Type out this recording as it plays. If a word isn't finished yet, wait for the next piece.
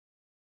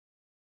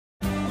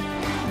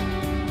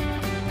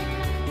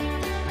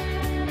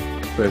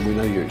Graham, we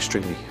know you're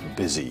extremely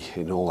busy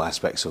in all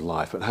aspects of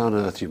life, but how on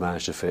earth do you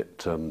manage to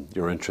fit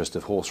your interest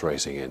of horse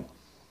racing in?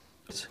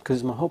 Because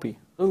it's my hobby.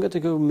 I don't get to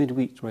go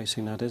midweek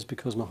racing nowadays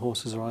because my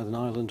horses are either in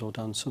Ireland or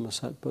down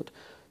Somerset, but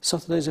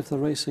Saturdays, if they're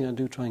racing, I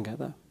do try and get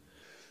there.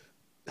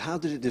 How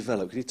did it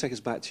develop? Can you take us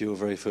back to your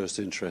very first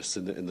interest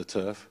in the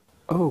turf?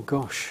 Oh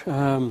gosh,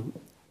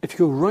 if you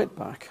go right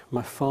back,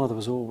 my father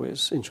was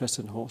always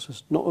interested in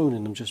horses, not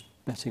owning them, just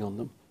betting on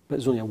them. But it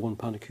was only a £1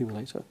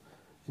 accumulator.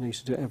 You know, he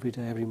used to do it every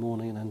day, every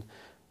morning, and then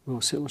we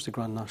would sit and watch the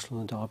Grand National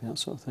and the Derby, that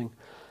sort of thing.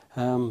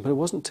 But it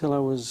wasn't until I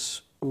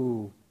was,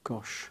 in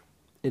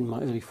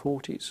my early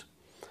 40s,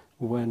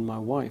 when my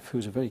wife,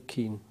 who's a very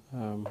keen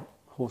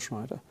horse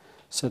rider,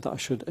 said that I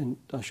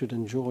should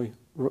enjoy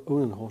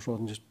owning a horse rather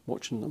than just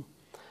watching them,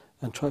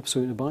 and try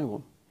pursuing to buy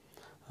one.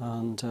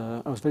 And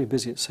I was very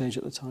busy at Sage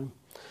at the time.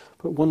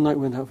 But one night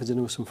we went out for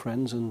dinner with some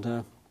friends,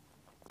 and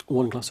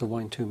one glass of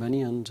wine too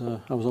many, and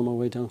I was on my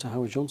way down to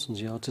Howard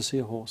Johnson's yard to see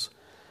a horse.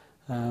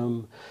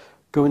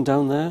 Going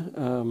down there,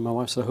 my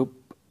wife said, I hope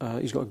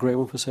he's got a grey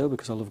one for sale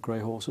because I love grey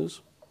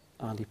horses.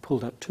 And he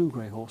pulled out 2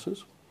 grey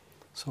horses.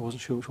 So I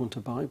wasn't sure which one to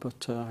buy,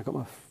 but I got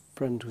my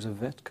friend who's a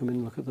vet come in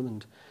and look at them,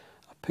 and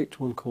I picked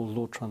one called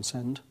Lord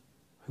Transcend,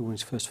 who won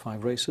his first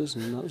 5 races,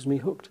 and that was me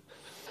hooked.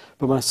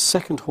 But my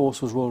second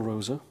horse was Royal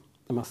Rosa,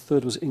 and my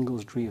third was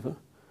Ingles Drever,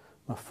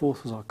 my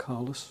fourth was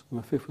Arcalis, and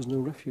my fifth was No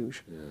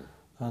Refuge. Yeah.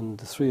 And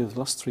the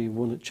last three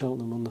won at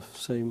Cheltenham on the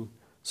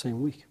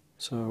same week.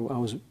 So I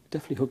was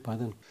definitely hooked by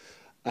then.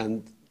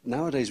 And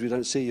nowadays we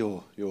don't see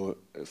your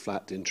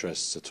flat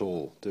interests at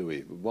all, do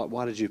we?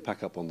 Why did you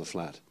pack up on the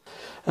flat?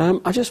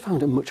 I just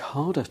found it much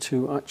harder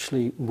to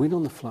actually win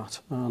on the flat,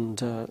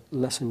 and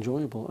less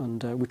enjoyable.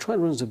 And we tried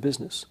to run as a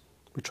business.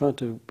 We tried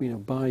to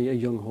buy a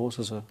young horse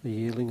as a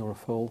yearling or a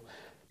foal,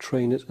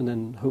 train it, and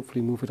then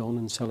hopefully move it on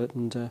and sell it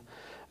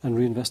and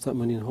reinvest that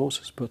money in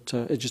horses. But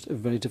it's just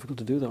very difficult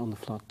to do that on the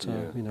flat.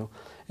 Yeah.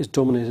 It's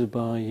dominated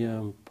by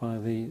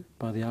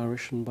the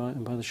Irish and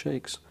by the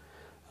Sheikhs,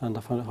 and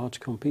I found it hard to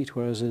compete.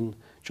 Whereas in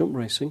jump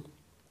racing,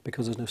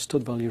 because there's no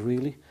stud value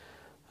really,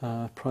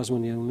 prize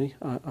money only,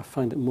 I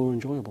find it more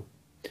enjoyable.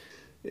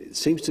 It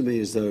seems to me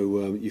as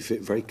though you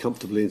fit very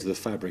comfortably into the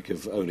fabric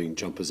of owning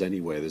jumpers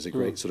anyway. There's a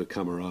great sort of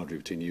camaraderie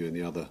between you and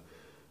the other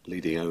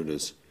leading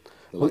owners,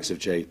 the likes of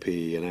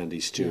JP and Andy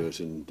Stewart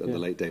and the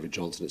late David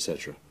Johnson,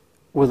 etc.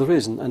 Well, there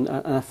is, and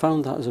I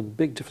found that as a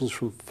big difference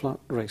from flat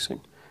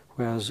racing,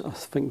 whereas I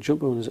think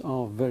jump owners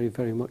are very,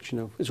 very much,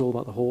 it's all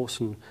about the horse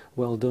and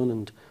well done,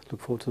 and look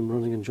forward to them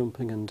running and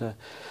jumping, and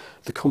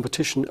the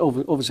competition,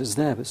 obviously it's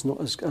there, but it's not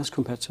as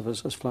competitive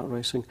as flat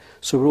racing.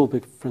 So we're all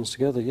big friends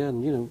together,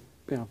 and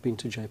I've been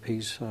to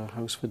JP's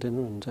house for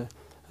dinner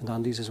and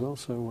Andy's as well,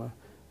 so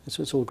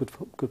it's all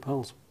good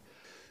pals.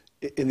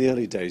 In the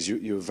early days,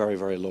 you were very,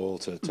 very loyal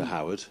to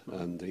Howard,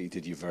 and he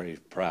did you very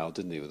proud,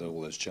 didn't he, with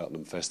all those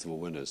Cheltenham Festival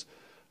winners.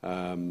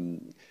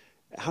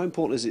 How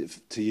important is it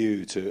to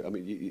you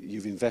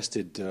you've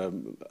invested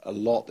a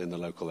lot in the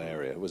local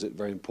area. Was it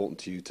very important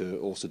to you to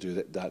also do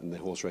that in the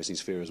horse racing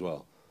sphere as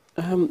well?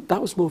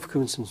 That was more of a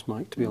coincidence,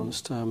 Mike, to be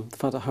honest. The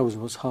fact that Howard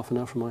was half an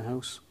hour from my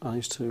house, I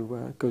used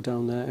to go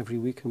down there every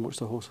week and watch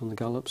the horse on the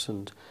gallops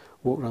and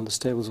walk around the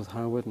stables with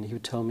Howard, and he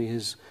would tell me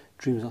his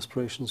dreams and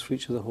aspirations for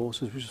each of the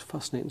horses, which was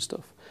fascinating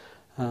stuff.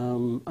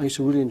 I used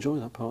to really enjoy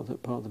that part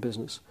of the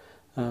business.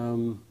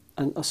 And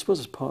I suppose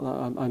as part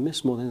of that, I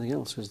miss more than anything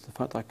else is the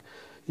fact that,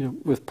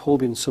 with Paul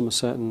being in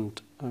Somerset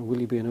and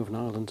Wylie being over in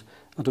Ireland,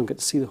 I don't get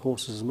to see the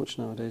horses as much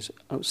nowadays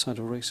outside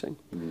of racing.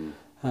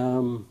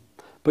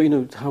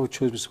 But Howard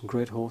chose me some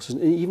great horses,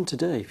 and even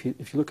today, if you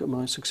look at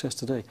my success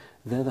today,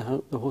 they're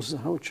the horses that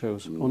Howard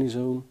chose. On His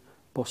Own,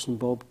 Boston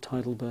Bob,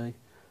 Tidal Bay,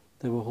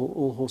 they were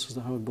all horses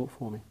that Howard bought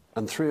for me.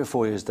 And 3 or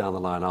 4 years down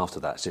the line after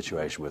that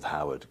situation with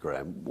Howard,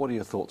 Graham, what are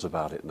your thoughts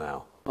about it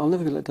now? I'll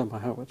never get let down by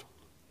Howard,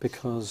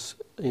 because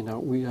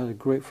we had a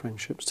great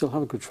friendship, still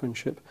have a good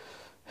friendship.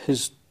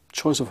 His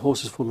choice of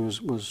horses for me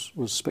was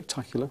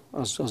spectacular,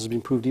 as has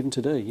been proved even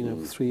today.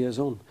 3 years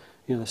on,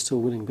 they're still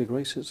winning big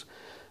races.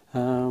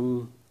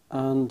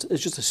 And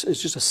it's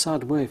just a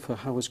sad way for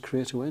Howard's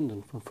career to end,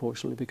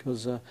 unfortunately,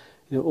 because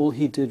all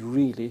he did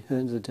really at the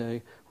end of the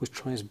day was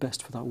try his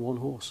best for that one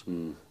horse.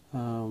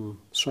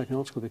 Striking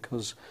article,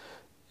 because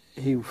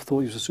he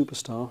thought he was a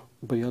superstar,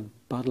 but he had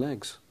bad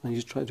legs, and he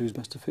just tried to do his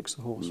best to fix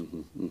the horse.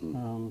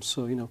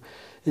 So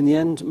in the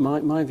end,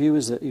 my view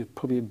is that he was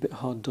probably a bit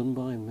hard done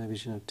by, and maybe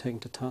he's taken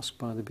to task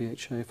by the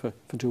BHA for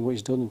doing what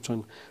he's done and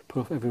trying to put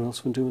off everyone else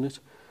from doing it.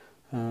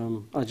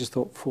 I just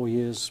thought 4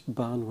 years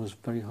ban was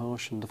very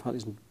harsh, and the fact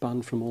he's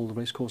banned from all the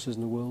race courses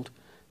in the world,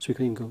 so he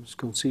couldn't even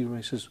go and see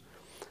races,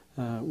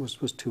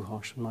 was too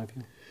harsh in my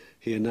view.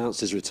 He announced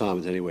his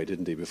retirement anyway,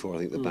 didn't he, before I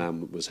think the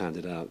ban was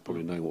handed out,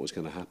 probably knowing what was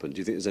going to happen. Do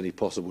you think there's any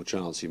possible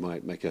chance he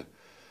might make a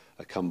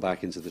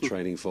comeback into the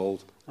training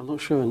fold? I'm not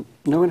sure. And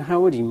knowing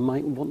Howard, he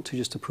might want to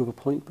just to prove a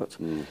point, but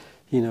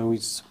he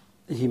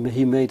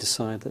may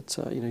decide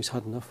that he's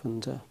had enough,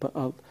 and but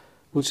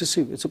we'll just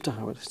see. It's up to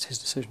Howard. It's his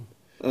decision.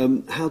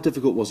 How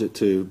difficult was it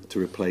to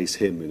replace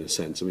him, in a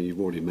sense? I mean, you've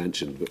already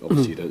mentioned, but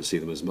obviously you don't see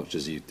them as much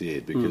as you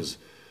did, because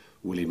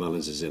Willie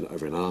Mullins is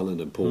over in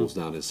Ireland and Paul's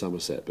down in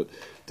Somerset. But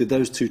did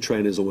those two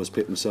trainers almost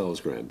pick themselves,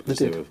 Graham? Because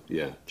they did. were,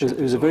 yeah,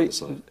 it's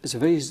a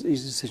very easy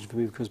decision for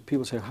me, because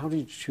people say, how did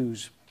you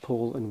choose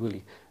Paul and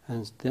Willie?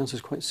 And the answer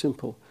is quite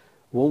simple.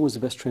 One was the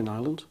best trainer in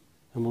Ireland,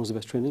 and one was the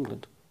best trainer in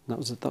England. And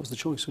that was the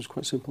choice. It was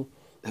quite simple.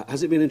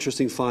 Has it been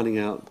interesting finding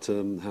out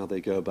how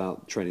they go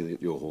about training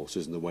your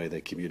horses and the way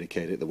they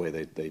communicate it, the way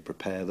they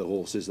prepare the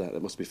horses?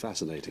 That must be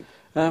fascinating.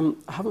 I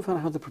haven't found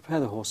out how they prepare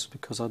the horses,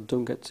 because I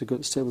don't get to go to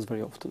the stables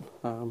very often.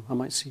 I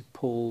might see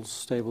Paul's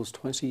stables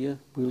twice a year,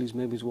 Willie's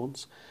maybe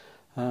once.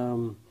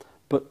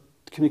 But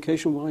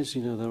communication-wise,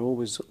 they're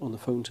always on the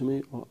phone to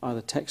me, or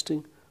either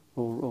texting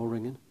or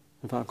ringing.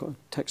 In fact, I've got a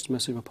text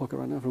message in my pocket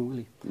right now from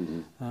Willie.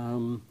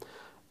 Mm-hmm.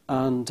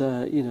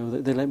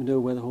 They let me know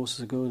where the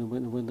horses are going and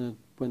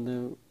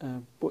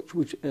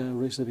which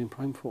race they've been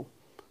primed for.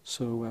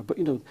 So, but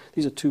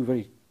these are two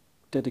very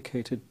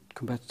dedicated,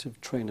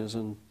 competitive trainers,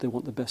 and they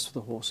want the best for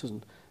the horses,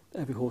 and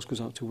every horse goes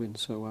out to win.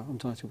 So I'm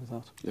delighted with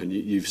that. And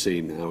you've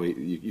seen how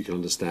you can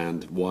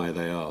understand why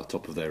they are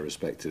top of their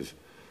respective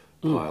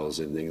piles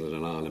in England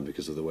and Ireland,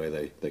 because of the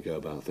way they go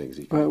about things.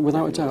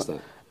 Without a doubt.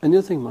 That. And the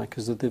other thing, Mike,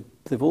 is that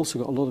they've also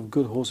got a lot of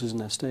good horses in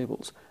their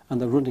stables, and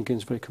they're running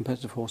against very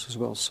competitive horses as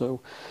well.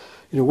 So,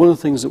 one of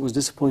the things that was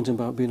disappointing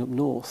about being up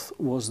north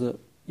was that,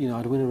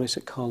 I'd win a race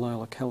at Carlisle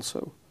or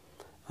Kelso,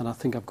 and I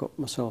think I've got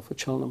myself a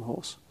Cheltenham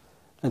horse.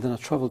 And then I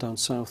travel down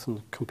south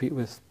and compete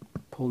with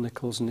Paul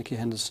Nicholls and Nicky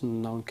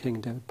Henderson, Alan King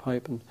and David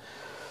Pipe and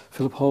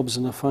Philip Hobbs,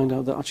 and I find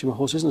out that actually my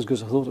horse isn't as good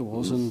as I thought it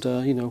was. And,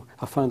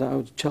 I find that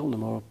out at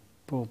Cheltenham or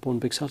one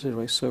big Saturday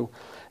race. So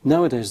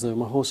nowadays, though,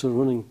 my horses are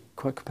running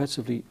quite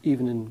competitively,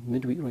 even in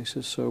midweek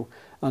races. So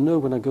I know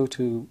when I go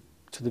to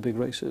the big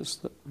races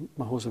that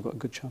my horses have got a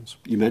good chance.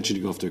 You mentioned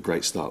you got off to a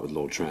great start with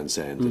Lord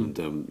Transcend,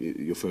 and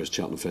your first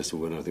Cheltenham Festival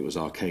winner, I think, was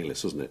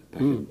Arcalis, wasn't it,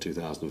 back in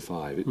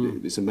 2005.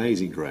 It's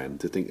amazing, Graham,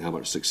 to think how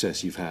much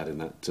success you've had in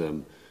that,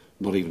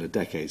 not even a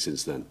decade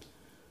since then.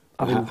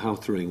 How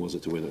thrilling was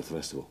it to win at the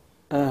festival?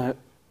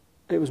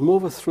 It was more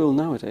of a thrill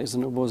nowadays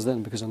than it was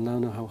then, because I now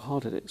know how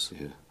hard it is.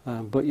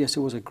 Yeah. But yes, it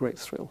was a great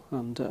thrill,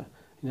 and I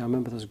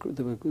remember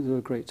there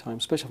were great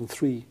times, especially having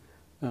three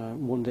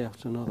one day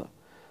after another.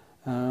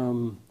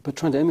 But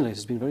trying to emulate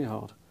has been very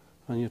hard,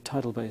 and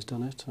Tidal Bay's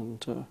done it,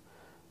 and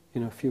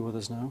a few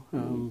others now.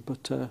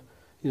 But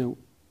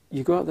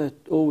you go out there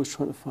always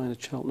trying to find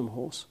a Cheltenham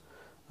horse,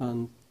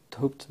 and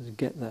hope to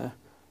get there.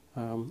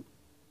 And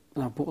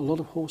I've bought a lot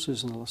of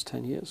horses in the last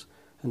 10 years,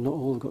 and not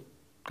all have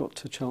got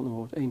to Cheltenham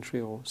or Aintree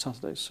or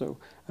Saturdays, so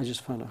I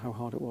just found out how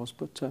hard it was.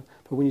 But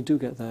when you do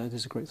get there, it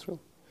is a great thrill.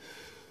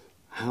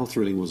 How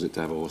thrilling was it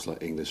to have a horse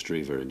like English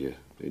Drever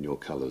in your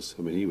colours?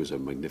 I mean, he was a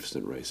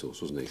magnificent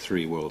racehorse, wasn't he?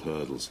 3 world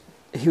hurdles.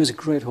 He was a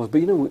great horse,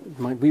 but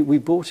Mike, we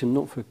bought him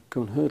not for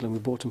going hurdling, we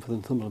bought him for the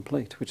Northumberland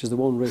Plate, which is the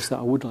one race that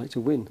I would like to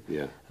win.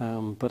 Yeah.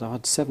 But I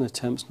had 7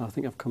 attempts, and I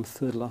think I've come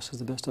third last, is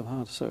the best I've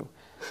had, so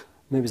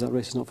maybe that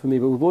race is not for me.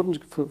 But we bought him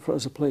for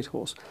as a plate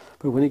horse.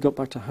 But when he got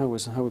back to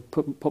Howard's, and Howard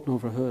popped him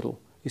over a hurdle,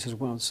 he says,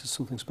 wow, this is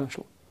something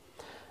special.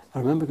 I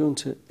remember going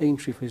to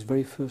Aintree for his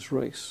very first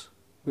race,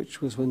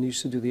 which was when they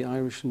used to do the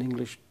Irish and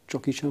English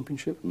Jockey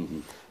Championship,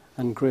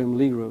 and Graham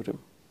Lee rode him.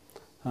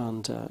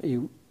 And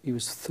he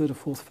was third or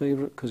fourth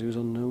favourite because he was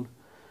unknown,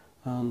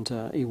 and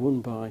he won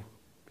by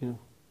a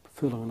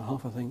furlong and a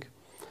half, I think.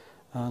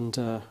 And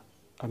I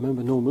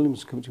remember Norman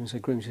Williams coming to me and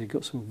said, Graham, you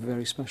got something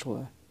very special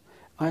there.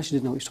 I actually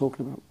didn't know what he was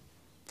talking about,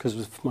 because it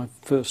was my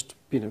first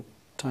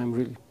time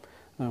really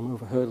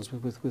over hurdles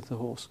with the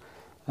horse.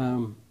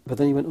 But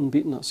then he went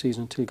unbeaten that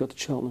season until he got to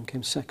Cheltenham and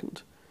came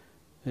second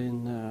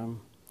in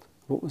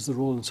what was the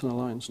Royal Sun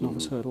Alliance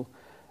novice hurdle.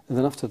 And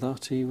then after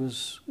that, he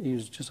was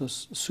just a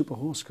super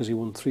horse, because he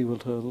won 3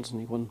 world hurdles and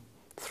he won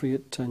 3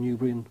 at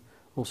Newbury and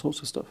all sorts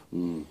of stuff.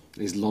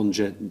 His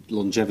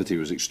longevity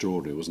was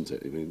extraordinary, wasn't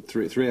it? I mean,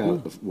 3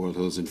 out of world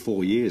hurdles in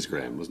 4 years,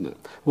 Graham, wasn't it?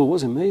 Well, what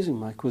was amazing,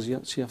 Mike, was he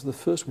actually, after the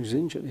first one, he was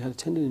injured. He had a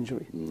tendon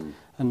injury.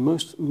 And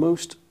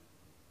most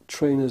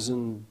trainers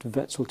and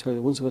vets will tell you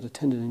that once they've had a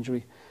tendon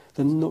injury,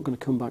 they're not going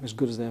to come back as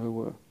good as they ever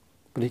were.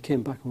 But he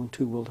came back and won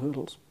 2 world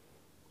hurdles.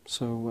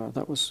 So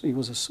he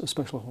was a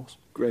special horse.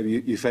 Graham,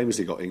 you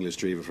famously got English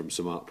Drever from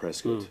Sir Mark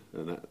Prescott,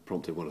 and that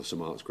prompted one of Sir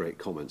Mark's great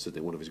comments, didn't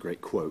it? One of his great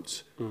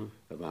quotes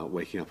about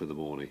waking up in the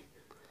morning.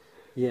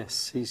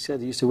 Yes, he said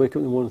he used to wake up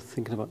in the morning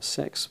thinking about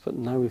sex, but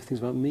now he thinks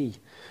about me,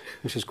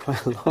 which is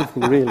quite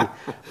alarming, really,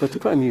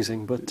 but quite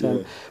amusing. But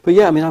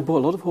yeah, I mean, I bought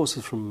a lot of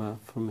horses from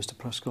Mr.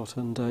 Prescott,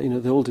 and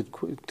they all did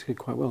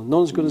quite well.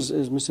 Not as good as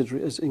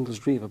as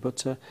English Drever,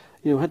 but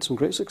had some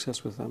great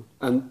success with them.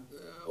 And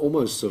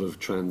almost sort of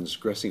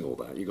transgressing all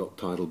that, you got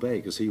Tidal Bay,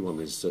 because he won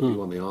his he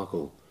won the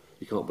Arkle.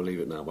 You can't believe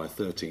it now, by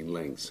 13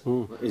 lengths.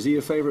 Is he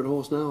your favourite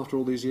horse now after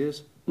all these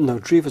years? No,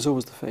 Drever's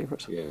always the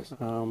favourite. Yes.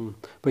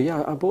 But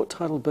yeah, I bought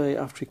Tidal Bay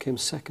after he came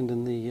second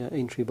in the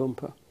Aintree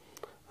bumper,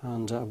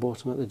 and I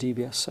bought him at the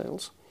DBS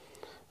sales.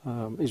 He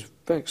was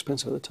very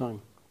expensive at the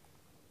time.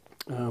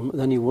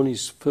 Then he won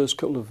his first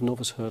couple of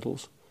novice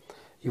hurdles.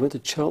 He went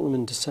to Cheltenham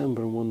in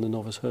December and won the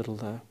novice hurdle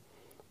there,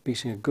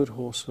 beating a good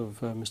horse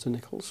of Mr.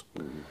 Nicholls.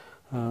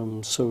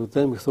 So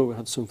then we thought we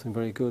had something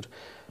very good.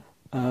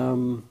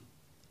 And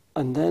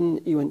then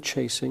he went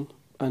chasing,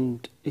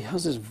 and he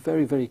has this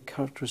very, very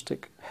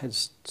characteristic head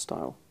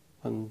style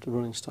and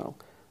running style.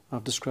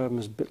 I've described him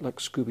as a bit like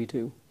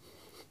Scooby-Doo,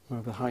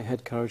 with a high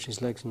head carriage,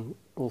 his legs in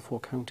all 4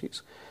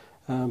 counties.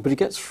 But he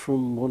gets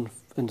from one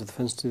end of the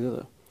fence to the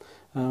other.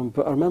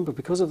 But I remember,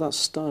 because of that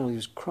style, he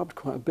was crabbed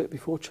quite a bit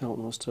before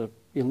Cheltenham was to,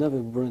 he'll never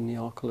run in the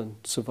Arkle and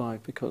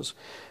survive, because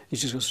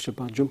he's just got such a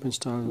bad jumping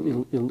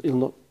style. He'll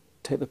not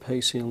take the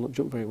pace, he'll not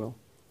jump very well,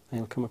 and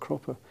he'll come a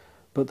cropper.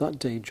 But that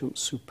day he jumped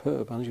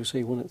superb, and as you say,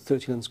 he won at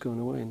 30 lengths going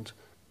away in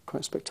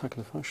quite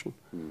spectacular fashion.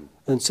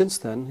 And since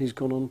then, he's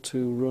gone on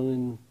to run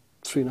in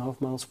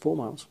 3.5 miles, 4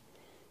 miles.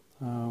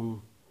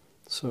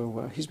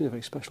 So he's been a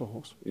very special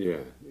horse. Yeah,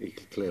 he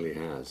clearly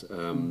has.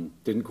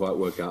 Didn't quite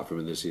work out for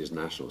him in this year's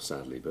National,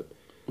 sadly, but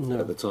No.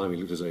 at the time he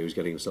looked as though he was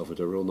getting himself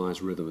into a real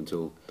nice rhythm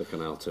until the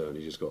Canal turn.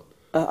 He just got...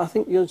 I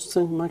think,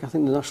 Mike, I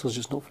think the National's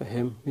just not for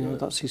him.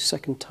 That's his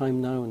second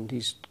time now, and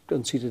he's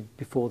unseated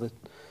before the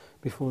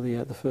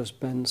first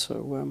bend.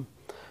 So,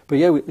 but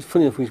yeah,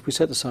 funny enough, we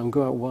said to Sam,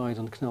 go out wide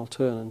on the Canal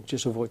turn and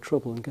just avoid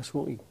trouble. And guess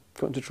what? He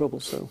got into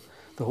trouble. So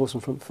the horse in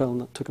front fell,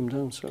 and that took him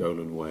down. So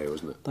Golan Way,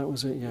 wasn't it? that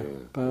was it. Yeah.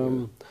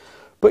 Yeah.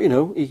 But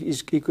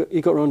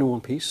he got around in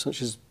one piece,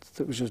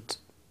 that was just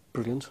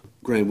brilliant.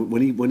 Graham,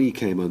 when he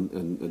came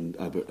and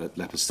at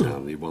Leopardstown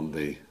and he won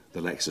the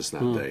Lexus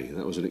that day,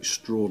 that was an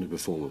extraordinary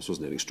performance,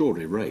 wasn't it? An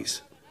extraordinary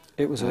race.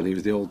 It was, and he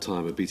was the old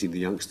timer beating the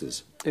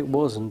youngsters. It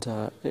was, and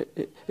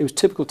it was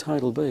typical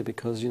Tidal Bay,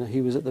 because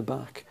he was at the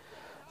back,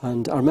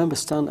 and I remember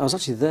I was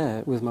actually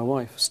there with my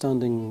wife,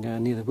 standing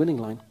near the winning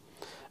line,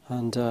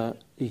 and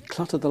he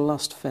clattered the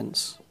last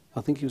fence.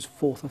 I think he was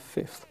 4th or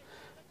 5th,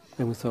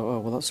 and we thought, oh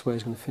well, that's where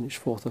he's going to finish,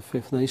 4th or 5th.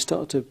 And then he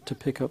started to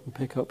pick up and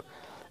pick up.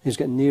 He was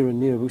getting nearer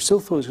and nearer, but we still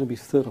thought he was going to be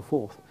 3rd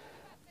or 4th.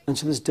 And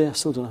to this day, I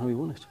still don't know how he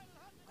won it.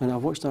 And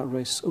I've watched that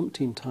race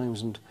umpteen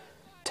times, and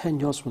 10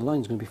 yards from the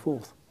line is going to be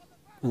 4th.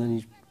 And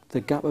then the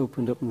gap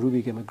opened up, and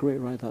Ruby gave him a great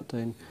ride that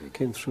day and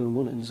came through and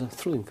won it. And it was a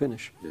thrilling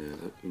finish. Yeah,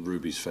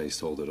 Ruby's face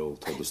told it all,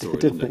 told the story,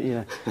 didn't it?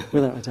 Yeah,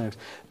 without a doubt.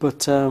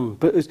 But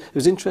it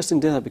was an interesting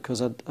day that,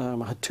 because I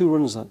had 2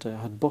 runners that day.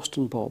 I had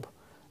Boston Bob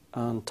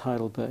and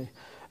Tidal Bay.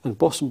 And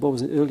Boston Bob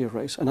was an earlier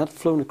race, and I'd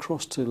flown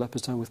across to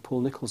Leopardstown with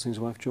Paul Nicholls and his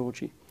wife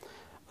Georgie.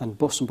 And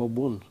Boston Bob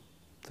won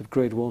the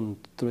Grade 1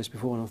 the race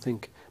before, and I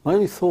think my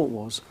only thought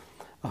was,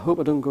 I hope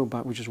I don't go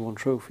back with just 1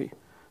 trophy,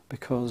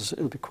 because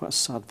it'll be quite a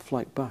sad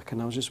flight back.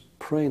 And I was just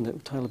praying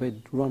that Tidal Bay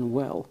ran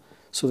well,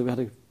 so that we had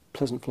a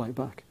pleasant flight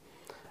back.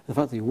 The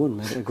fact that he won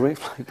made it a great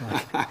flight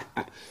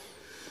back.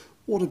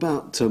 What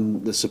about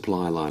the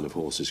supply line of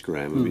horses,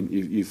 Graham? I mean,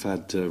 you've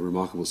had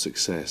remarkable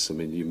success. I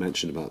mean, you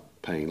mentioned about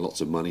paying lots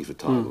of money for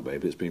Tidal Bay,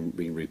 but it's being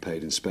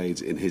repaid in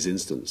spades in his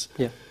instance.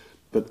 Yeah.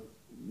 But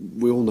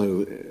we all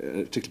know,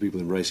 particularly people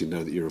in racing,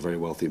 know that you're a very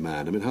wealthy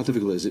man. I mean, how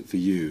difficult is it for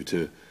you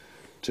to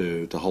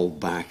hold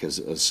back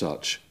as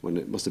such, when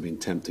it must have been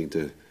tempting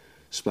to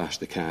splash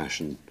the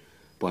cash and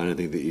buy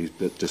anything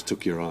that just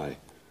took your eye?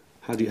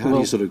 How do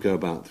you sort of go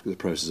about the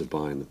process of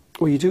buying them?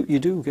 Well, you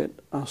do get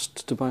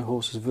asked to buy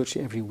horses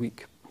virtually every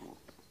week.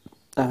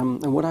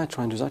 And what I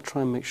try and do is I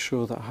try and make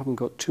sure that I haven't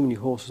got too many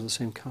horses in the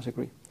same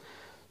category.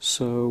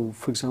 So,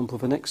 for example,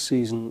 for next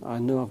season, I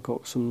know I've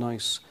got some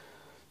nice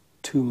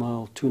 2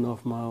 mile,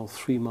 2.5 mile,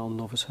 3 mile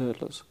novice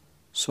hurdlers.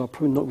 So I'll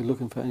probably not be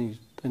looking for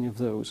any of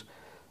those.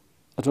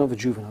 I don't have a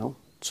juvenile,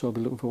 so I'll be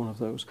looking for one of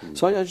those.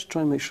 So I just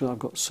try and make sure that I've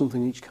got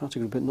something in each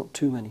category, but not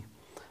too many.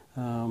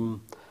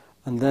 And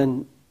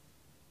then,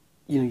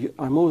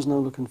 I'm always now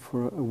looking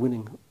for a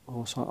winning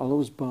horse. I'll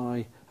always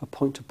buy a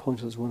pointer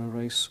that's won a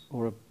race,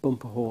 or a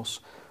bumper horse,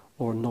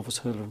 or a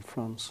novice hurdler in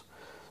France.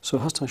 So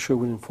it has to show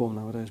winning form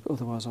nowadays, but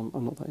otherwise I'm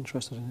not that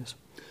interested in this.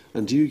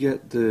 And do you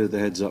get the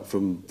heads up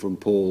from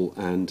Paul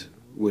and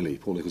Willie,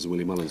 Paul Nicholls and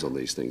Willie Mullins on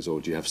these things,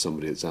 or do you have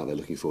somebody that's out there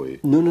looking for you?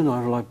 No,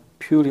 I rely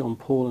purely on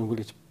Paul and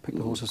Willie to pick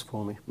the horses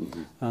for me.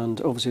 And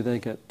obviously they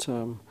get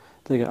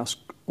asked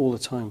all the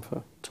time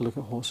to look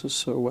at horses,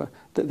 so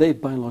they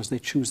by and large they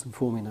choose them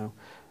for me now.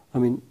 I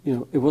mean,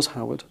 it was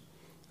Howard,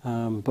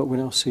 but we're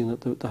now seeing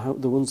that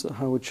the ones that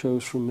Howard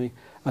chose from me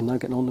are now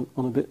getting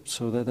on a bit,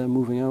 so they're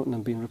moving out and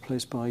then being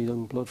replaced by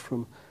young blood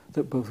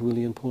that both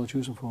Willie and Paul are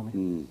choosing for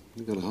me.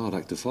 They've got a hard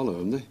act to follow,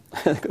 haven't they?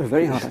 They've got a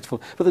very hard act to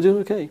follow, but they're doing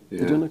okay. Yeah.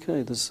 They're doing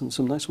okay. There's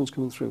some nice ones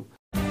coming through.